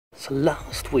So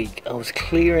last week I was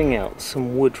clearing out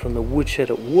some wood from the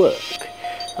woodshed at work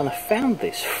and I found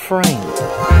this frame.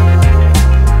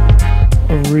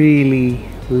 I really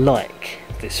like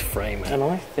this frame and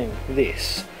I think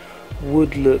this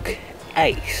would look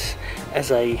ace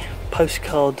as a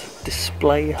postcard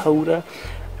display holder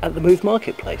at the Move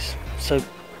Marketplace. So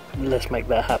let's make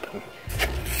that happen.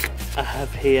 I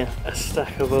have here a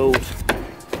stack of old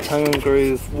tongue and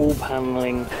groove wall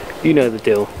panelling. You know the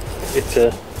deal. It's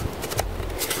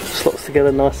slots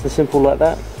together nice and simple like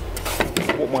that.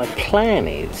 What my plan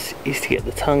is to get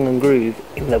the tongue and groove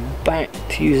in the back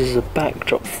to use as a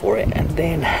backdrop for it, and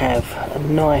then have a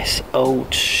nice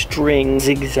old string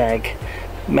zigzag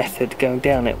method going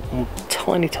down it on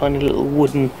tiny little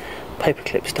wooden paper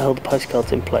clips to hold the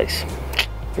postcards in place.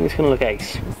 I think it's going to look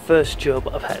ace. First job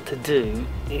I've had to do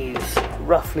is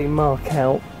roughly mark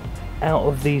out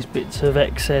of these bits of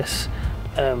excess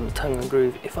tongue and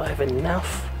groove if I have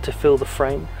enough to fill the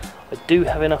frame. I do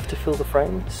have enough to fill the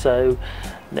frame, so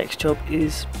next job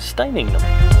is staining them.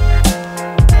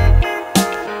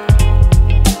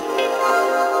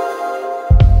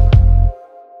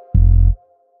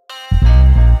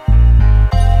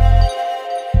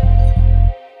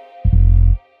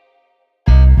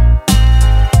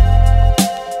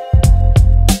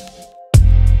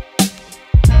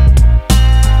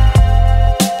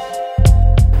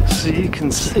 So you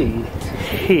can see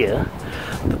here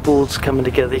the board's coming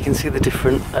together. You can see the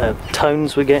different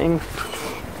tones we're getting.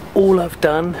 All I've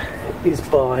done is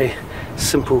buy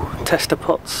simple tester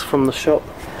pots from the shop,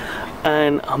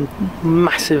 and I'm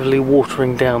massively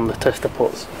watering down the tester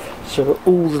pots, so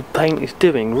all the paint is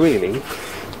doing really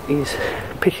is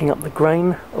picking up the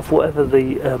grain of whatever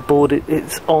the board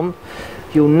it's on.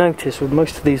 You'll notice with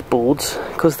most of these boards,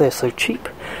 because they're so cheap,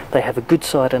 they have a good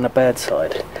side and a bad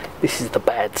side. This is the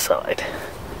bad side.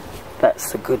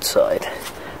 That's the good side,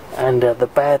 and the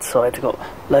bad side's got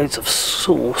loads of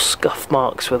sore scuff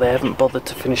marks where they haven't bothered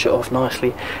to finish it off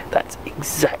nicely. That's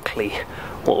exactly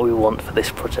what we want for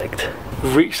this project.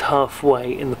 We've reached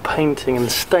halfway in the painting and the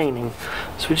staining,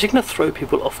 so we're just going to throw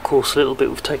people off course a little bit.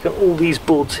 We've taken all these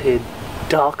boards here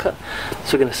darker,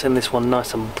 so we're going to send this one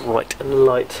nice and bright and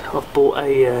light. I've bought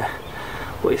a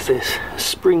what is this? A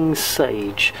spring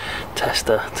sage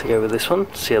tester to go with this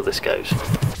one. See how this goes.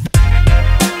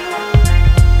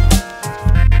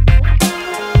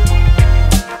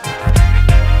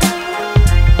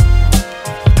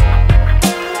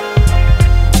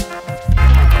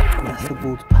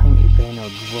 Boards painted, they're now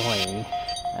drying,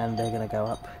 and they're going to go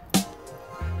up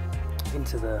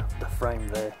into the frame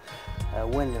there.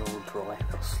 When they're all dry,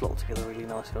 they'll slot together really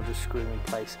nicely. I'll just screw them in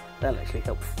place. That'll actually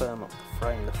help firm up the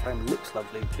frame. The frame looks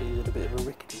lovely, but it's in a bit of a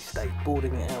rickety state.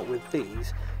 Boarding it out with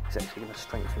these is actually going to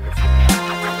strengthen the frame.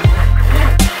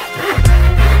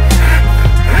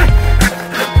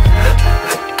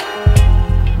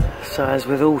 So as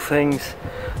with all things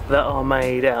that are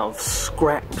made out of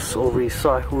scraps or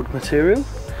recycled material,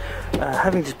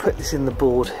 having just put this in the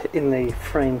board, in the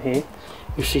frame here,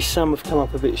 you see some have come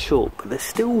up a bit short, but they're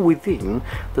still within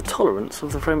the tolerance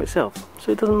of the frame itself,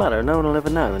 so it doesn't matter. No one will ever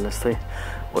know unless they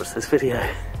watch this video.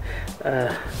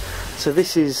 So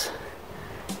this is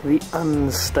the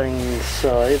unstained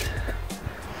side.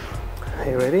 Are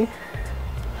you ready?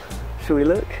 Shall we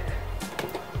look?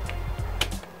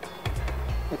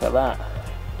 Look at that.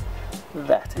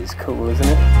 That is cool, isn't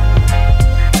it?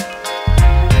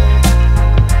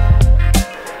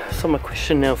 So my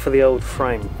question now for the old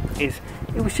frame is,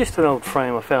 it was just an old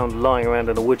frame I found lying around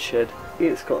in a woodshed.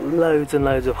 It's got loads and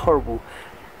loads of horrible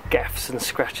gaffs and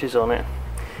scratches on it.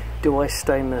 Do I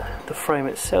stain the frame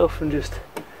itself and just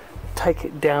take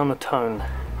it down a tone?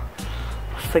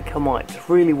 I think I might just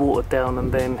really water it down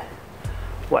and then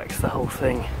wax the whole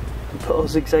thing and put a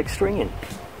zigzag string in.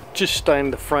 Just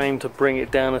stain the frame to bring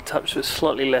it down a touch so it's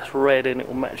slightly less red and it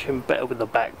will match in better with the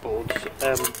backboards.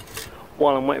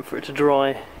 While I'm waiting for it to dry,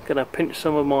 I'm going to pinch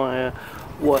some of my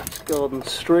Wife's Garden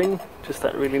string, just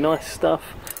that really nice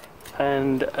stuff,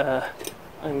 and I'm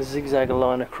going to zigzag a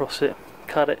line across it,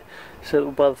 cut it, so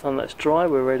that by the time that's dry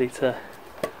we're ready to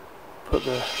put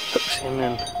the hooks in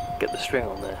and get the string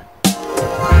on there.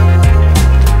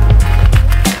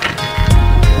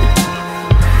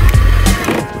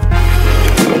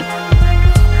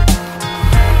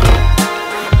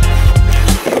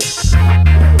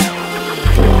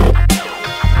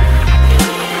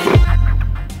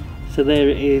 So there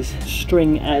it is,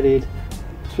 string added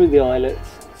through the eyelets,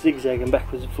 zigzagging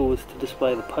backwards and forwards to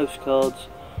display the postcards,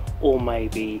 or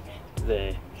maybe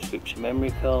their scripture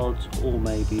memory cards, or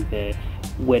maybe their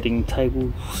wedding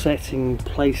table setting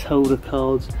placeholder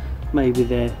cards. Maybe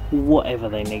they're whatever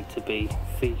they need to be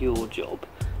for your job.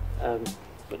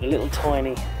 but the little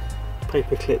tiny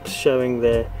paper clips showing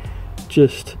there,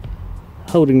 just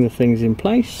holding the things in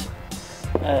place.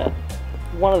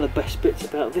 One of the best bits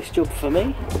about this job for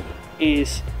me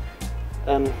is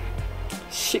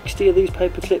 60 of these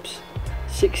paper clips,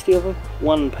 60 of them,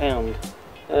 £1.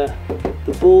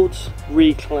 The boards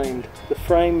reclaimed, the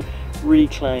frame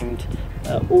reclaimed.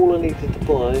 All I needed to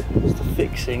buy was the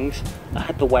fixings. I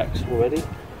had the wax already,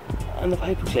 and the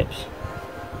paper clips.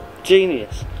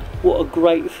 Genius! What a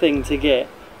great thing to get,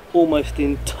 almost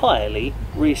entirely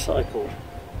recycled.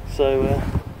 So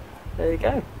there you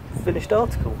go, finished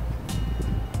article.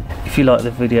 If you like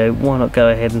the video, why not go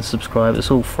ahead and subscribe?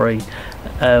 It's all free.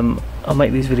 I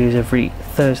make these videos every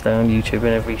Thursday on YouTube and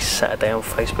every Saturday on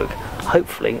Facebook.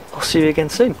 Hopefully I'll see you again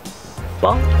soon.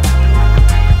 Bye.